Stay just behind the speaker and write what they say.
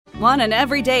Want an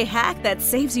everyday hack that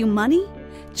saves you money?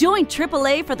 Join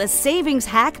AAA for the Savings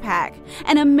Hack Pack,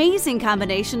 an amazing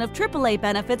combination of AAA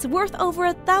benefits worth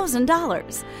over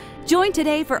 $1,000. Join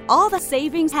today for all the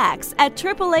savings hacks at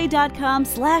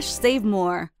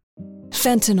AAA.com/savemore.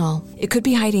 Fentanyl. It could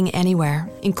be hiding anywhere,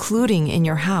 including in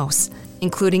your house,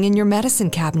 including in your medicine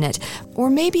cabinet,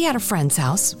 or maybe at a friend's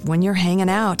house when you're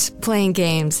hanging out, playing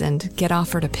games, and get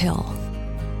offered a pill.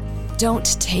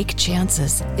 Don't take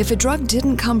chances. If a drug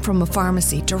didn't come from a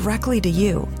pharmacy directly to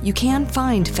you, you can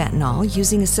find fentanyl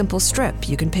using a simple strip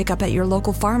you can pick up at your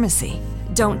local pharmacy.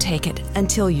 Don't take it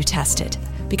until you test it,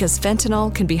 because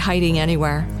fentanyl can be hiding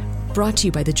anywhere. Brought to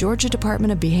you by the Georgia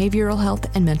Department of Behavioral Health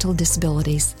and Mental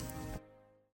Disabilities.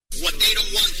 What they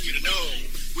don't want you to know,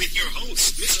 with your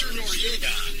host, Mr.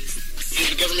 Noriega. Is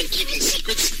the government keeping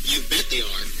secrets? You bet they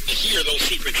are. And here those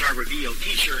secrets are revealed.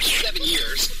 Teacher, 7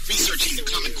 years, researching the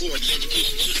Common Core of the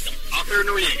education system. Author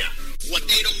Noriega. What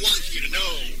they don't want you to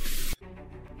know.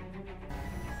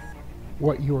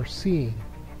 What you're seeing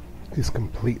is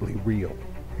completely real.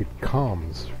 It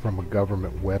comes from a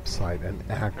government website, an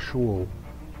actual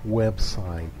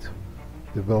website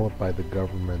developed by the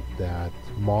government that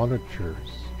monitors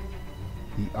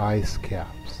the ice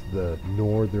caps, the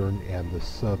northern and the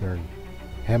southern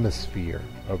hemisphere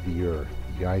of the Earth,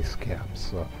 the ice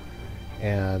caps.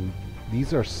 And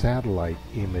these are satellite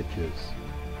images.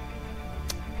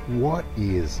 What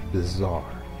is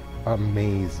bizarre,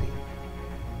 amazing,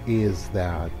 is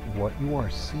that what you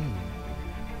are seeing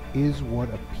is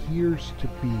what appears to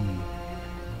be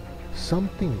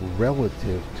something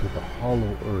relative to the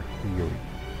hollow earth theory.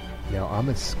 Now, I'm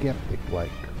a skeptic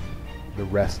like the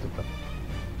rest of them.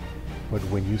 But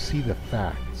when you see the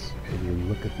facts and you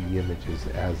look at the images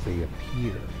as they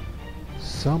appear,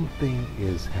 something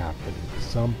is happening.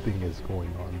 Something is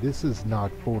going on. This is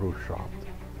not photoshopped.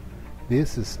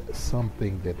 This is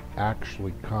something that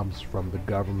actually comes from the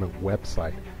government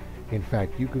website. In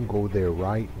fact, you can go there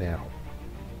right now.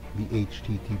 The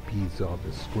HTTP is on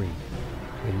the screen.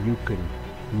 And you can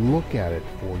look at it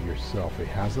for yourself. It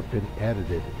hasn't been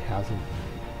edited.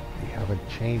 They haven't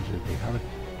changed it. They haven't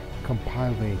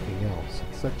compiled anything else.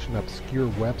 It's such an obscure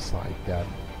website that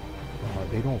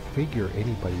they don't figure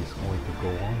anybody's going to go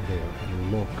on there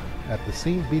and look at the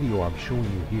same video I'm showing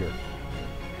you here.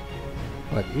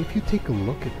 But if you take a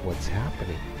look at what's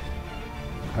happening,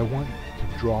 I want to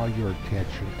draw your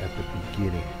attention at the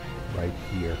beginning, right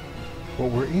here.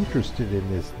 What we're interested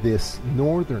in is this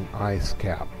northern ice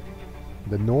cap,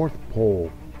 the North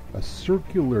Pole, a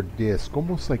circular disc,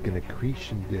 almost like an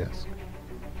accretion disc.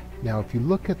 Now, if you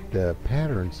look at the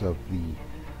patterns of the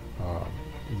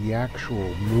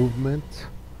actual movement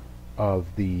of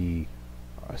the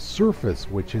surface,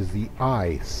 which is the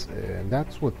ice, and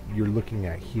that's what you're looking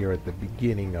at here at the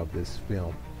beginning of this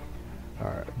film.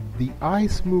 The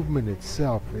ice movement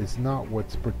itself is not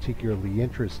what's particularly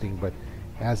interesting, but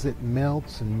as it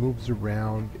melts and moves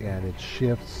around and it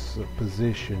shifts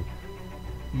position,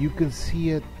 you can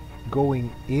see it going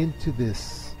into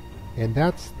this, and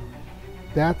that's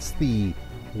the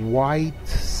white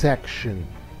section,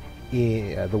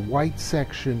 the white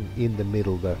section in the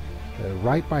middle,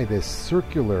 right by this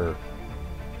circular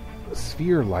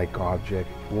sphere-like object,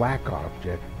 black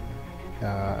object,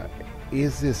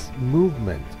 is this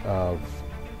movement of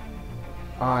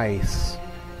ice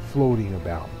floating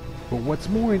about. But what's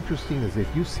more interesting is if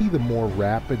you see the more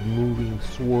rapid moving,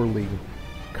 swirling,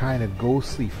 kind of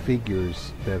ghostly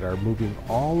figures that are moving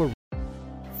all around.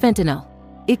 Fentanyl.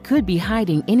 It could be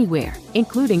hiding anywhere,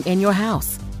 including in your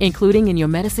house, including in your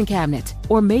medicine cabinet,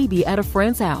 or maybe at a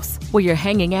friend's house where you're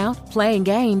hanging out, playing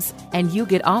games, and you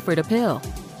get offered a pill.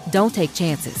 Don't take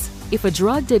chances. If a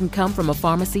drug didn't come from a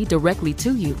pharmacy directly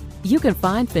to you, you can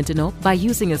find fentanyl by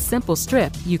using a simple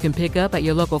strip you can pick up at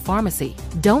your local pharmacy.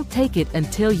 Don't take it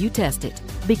until you test it,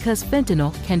 because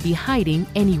fentanyl can be hiding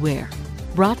anywhere.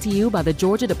 Brought to you by the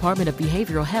Georgia Department of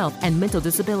Behavioral Health and Mental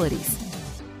Disabilities.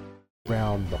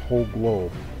 Around the whole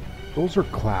globe, those are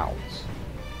clouds.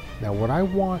 Now, what I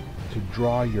want to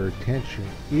draw your attention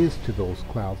is to those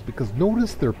clouds, because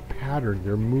notice their pattern,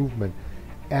 their movement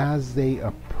as they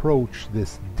approach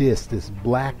this disc, this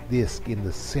black disc in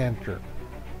the center.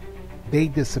 They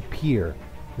disappear.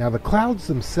 Now, the clouds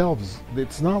themselves,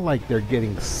 it's not like they're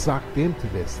getting sucked into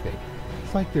this thing.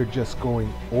 It's like they're just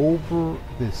going over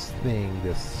this thing,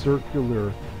 this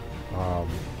circular,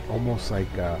 almost like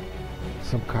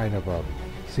some kind of a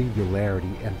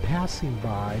singularity, and passing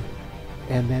by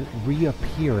and then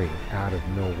reappearing out of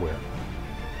nowhere.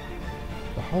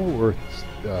 The Hollow Earth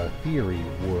theory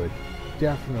would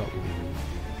definitely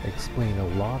explain a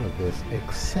lot of this,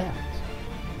 except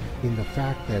in the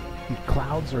fact that the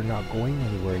clouds are not going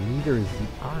anywhere, neither is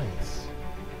the ice.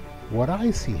 What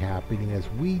I see happening is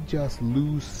we just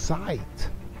lose sight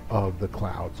of the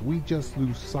clouds. We just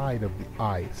lose sight of the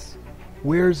ice.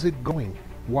 Where is it going?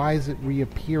 Why is it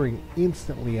reappearing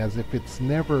instantly as if it's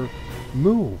never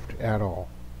moved at all?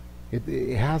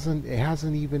 It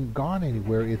hasn't even gone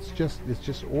anywhere. It's just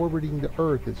orbiting the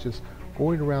Earth. It's just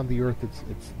going around the Earth.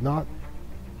 It's not.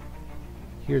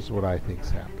 Here's what I think's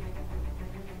happening.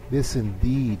 This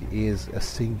indeed is a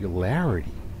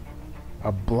singularity,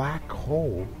 a black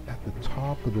hole at the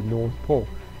top of the North Pole.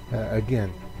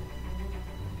 Again,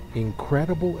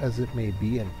 incredible as it may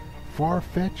be and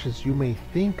far-fetched as you may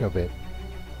think of it,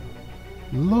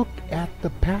 look at the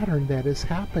pattern that is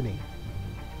happening.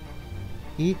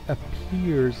 It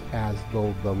appears as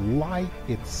though the light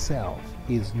itself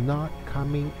is not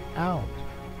coming out.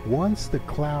 Once the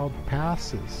cloud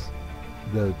passes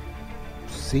the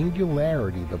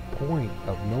singularity, the point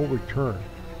of no return,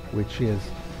 which is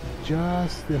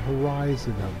just the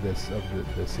horizon of this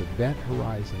event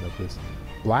horizon of this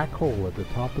black hole at the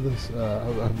top of this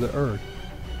of the Earth,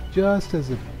 just as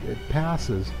it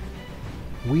passes,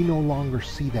 we no longer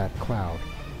see that cloud.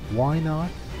 Why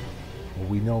not? Well,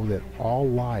 we know that all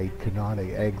light cannot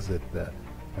exit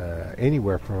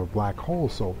anywhere from a black hole.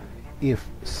 So if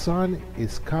sun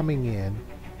is coming in,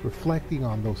 reflecting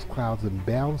on those clouds and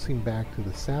bouncing back to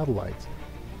the satellites,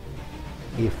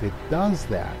 if it does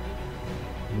that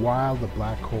while the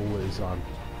black hole is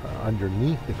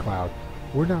underneath the cloud,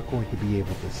 we're not going to be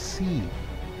able to see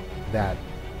that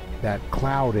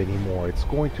cloud anymore. It's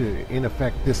going to, in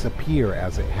effect, disappear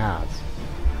as it has.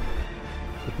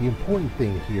 But the important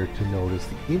thing here to notice,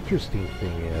 the interesting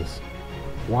thing is,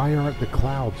 why aren't the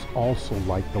clouds also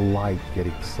like the light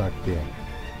getting sucked in?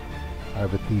 I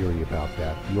have a theory about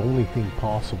that. The only thing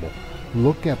possible,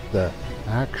 look at the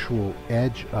actual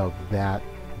edge of that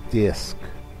disk.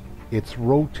 It's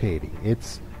rotating.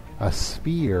 It's a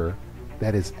sphere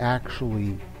that is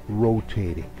actually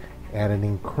rotating at an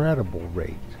incredible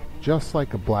rate, just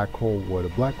like a black hole would. A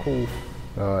black hole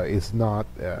is not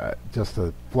just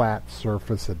a flat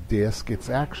surface, a disk. It's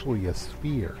actually a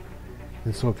sphere.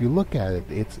 And so if you look at it,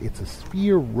 it's a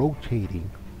sphere rotating,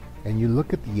 and you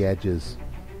look at the edges,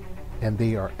 and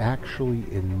they are actually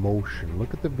in motion.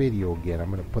 Look at the video again. I'm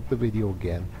going to put the video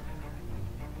again.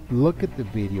 Look at the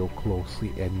video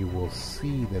closely, and you will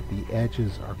see that the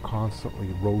edges are constantly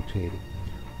rotating.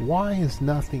 Why is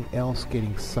nothing else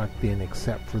getting sucked in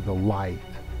except for the light?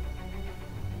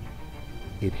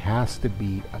 It has to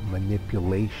be a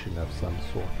manipulation of some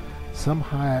sort, some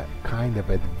kind of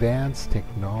advanced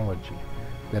technology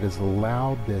that has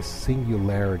allowed this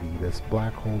singularity, this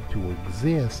black hole to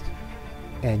exist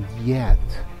and yet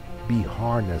be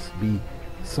harnessed,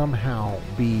 somehow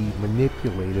be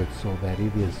manipulated so that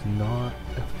it is not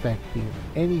affecting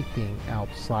anything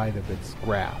outside of its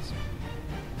grasp.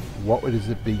 What is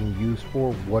it being used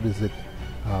for? What is it?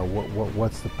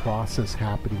 What's the process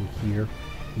happening here?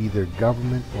 Either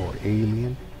government or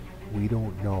alien, we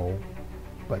don't know,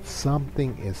 but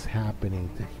something is happening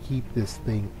to keep this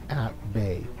thing at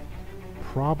bay.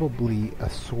 Probably a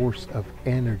source of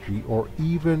energy, or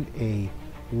even a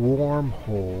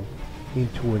wormhole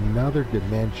into another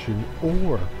dimension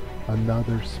or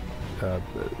another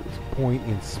point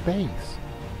in space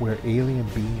where alien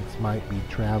beings might be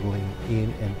traveling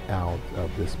in and out of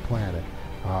this planet,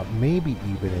 maybe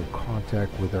even in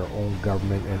contact with our own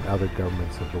government and other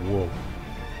governments of the world.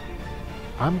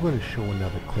 I'm going to show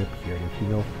another clip here, and if you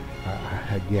know,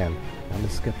 again, I'm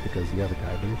as skeptic as the other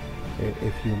guy, but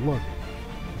if you look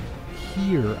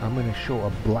here, I'm going to show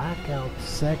a blackout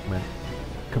segment,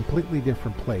 completely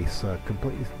different place,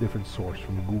 completely different source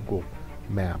from Google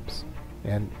Maps.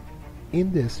 And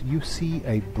in this, you see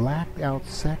a blacked out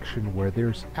section where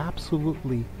there's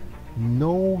absolutely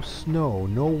no snow,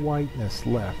 no whiteness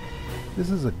left. This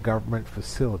is a government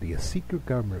facility, a secret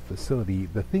government facility.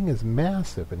 The thing is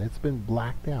massive and it's been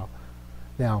blacked out.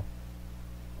 Now,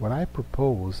 what I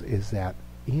propose is that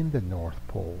in the North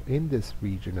Pole, in this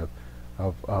region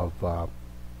of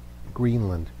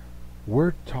Greenland,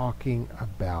 we're talking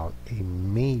about a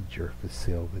major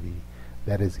facility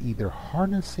that is either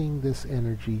harnessing this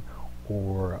energy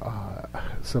or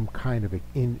some kind of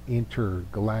an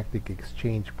intergalactic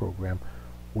exchange program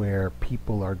where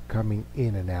people are coming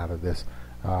in and out of this.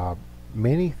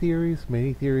 Many theories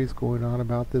going on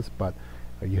about this, but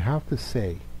you have to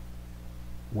say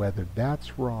whether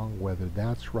that's wrong, whether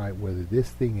that's right, whether this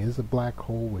thing is a black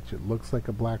hole, which it looks like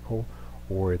a black hole,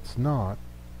 or it's not.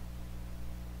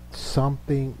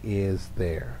 Something is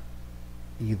there.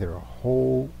 Either a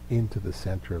hole into the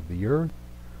center of the Earth,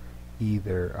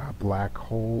 either a black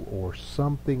hole or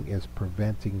something is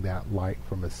preventing that light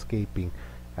from escaping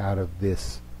out of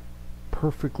this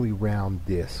perfectly round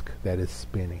disk that is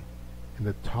spinning in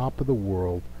the top of the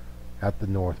world at the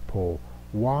North Pole.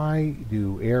 Why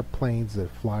do airplanes that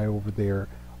fly over there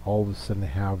all of a sudden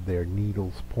have their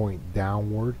needles point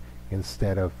downward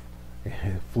instead of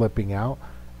flipping out?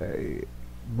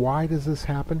 Why does this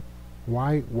happen?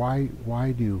 Why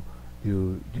do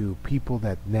people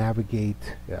that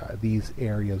navigate these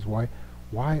areas,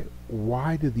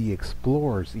 why do the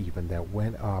explorers even that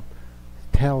went up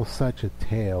tell such a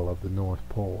tale of the North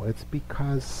Pole? It's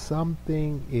because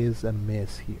something is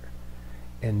amiss here.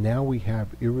 And now we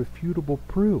have irrefutable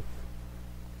proof.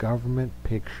 Government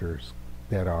pictures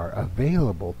that are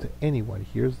available to anyone.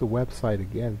 Here's the website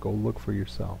again. Go look for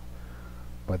yourself.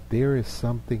 But there is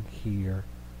something here,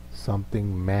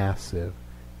 something massive,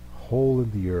 hole in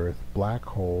the earth, black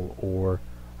hole, or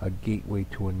a gateway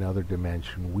to another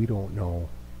dimension. We don't know.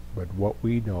 But what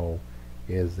we know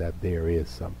is that there is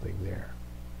something there.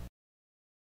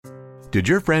 Did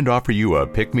your friend offer you a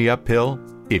pick-me-up pill?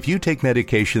 If you take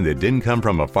medication that didn't come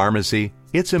from a pharmacy,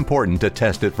 it's important to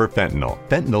test it for fentanyl.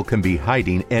 Fentanyl can be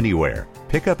hiding anywhere.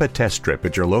 Pick up a test strip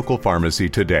at your local pharmacy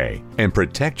today and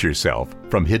protect yourself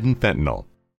from hidden fentanyl.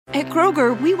 At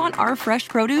Kroger, we want our fresh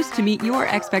produce to meet your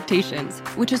expectations,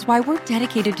 which is why we're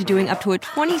dedicated to doing up to a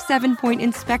 27-point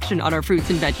inspection on our fruits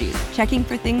and veggies, checking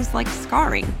for things like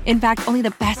scarring. In fact, only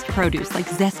the best produce like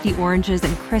zesty oranges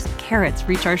and crisp carrots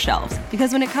reach our shelves.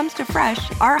 Because when it comes to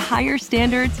fresh, our higher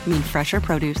standards mean fresher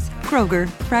produce. Kroger,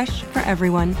 fresh for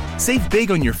everyone. Save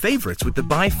big on your favorites with the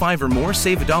Buy 5 or More,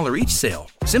 Save $1 each sale.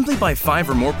 Simply buy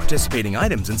 5 or more participating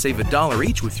items and save $1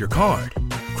 each with your card.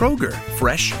 Kroger,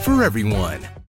 fresh for everyone.